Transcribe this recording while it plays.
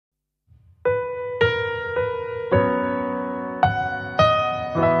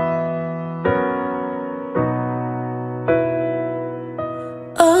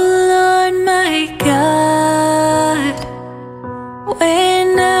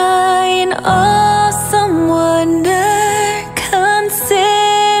awesome wonder,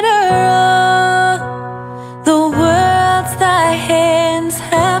 consider all the worlds thy hands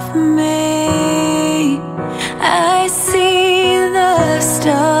have made. I see the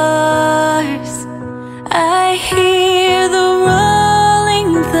stars, I hear the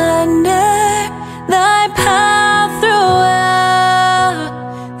rolling thunder, thy power throughout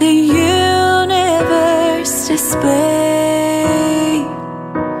the universe display.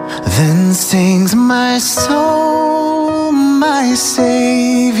 Then sings my soul, my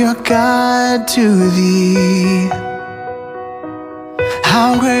Savior God, to thee.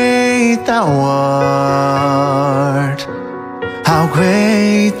 How great thou art, how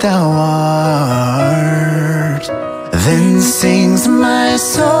great thou art. Then sings my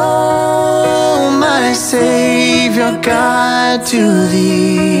soul, my Savior God, to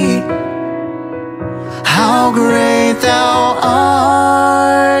thee. How great thou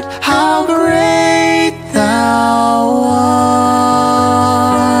art, how great thou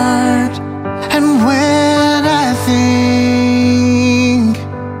art. And when I think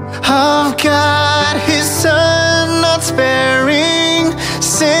of God, His Son not sparing,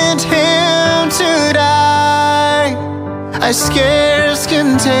 sent Him to die, I scarce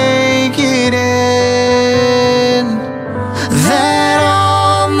can take it in, that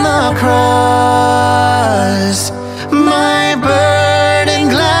on the cross, my burden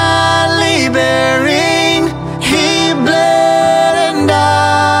gladly bearing, He bled and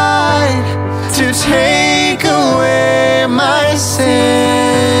died to take away my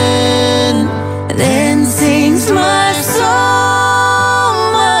sin. Then sings my soul,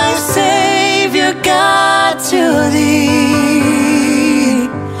 my Savior God, to thee.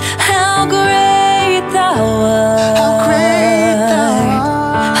 How great thou art, How great thou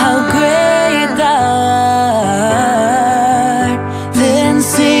art, how great thou art. Then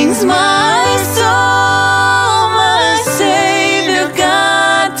sings my soul, my Savior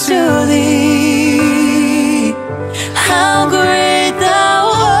God, to thee. How great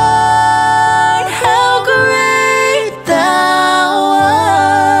thou art, how great thou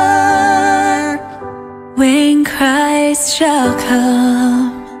art. When Christ shall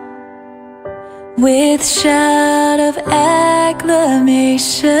come with shout of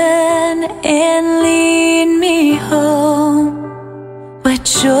acclamation and lead me home, what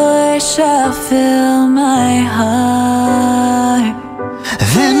joy shall fill my heart.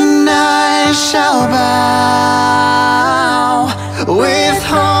 then I shall bow with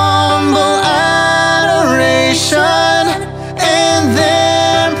humble adoration, and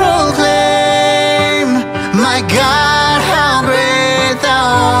then proclaim, my God, how great thou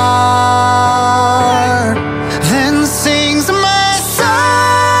art. Then sings my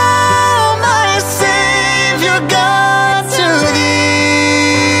soul, my Savior God, to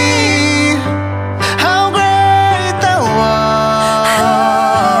thee. How great thou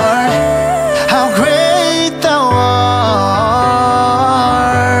art, how great thou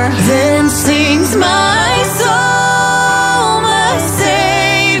art. Then sings my soul, my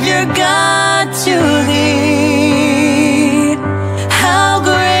Savior God, to thee. How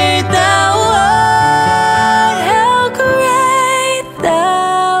great thou art, how great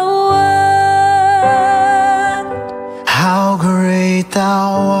thou art. How great thou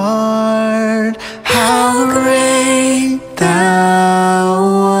art, how great thou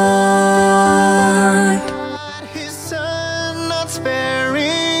art. His Son not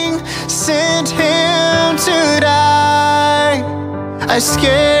sparing, sent Him to die, I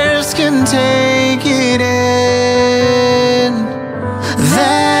scarce can take it in.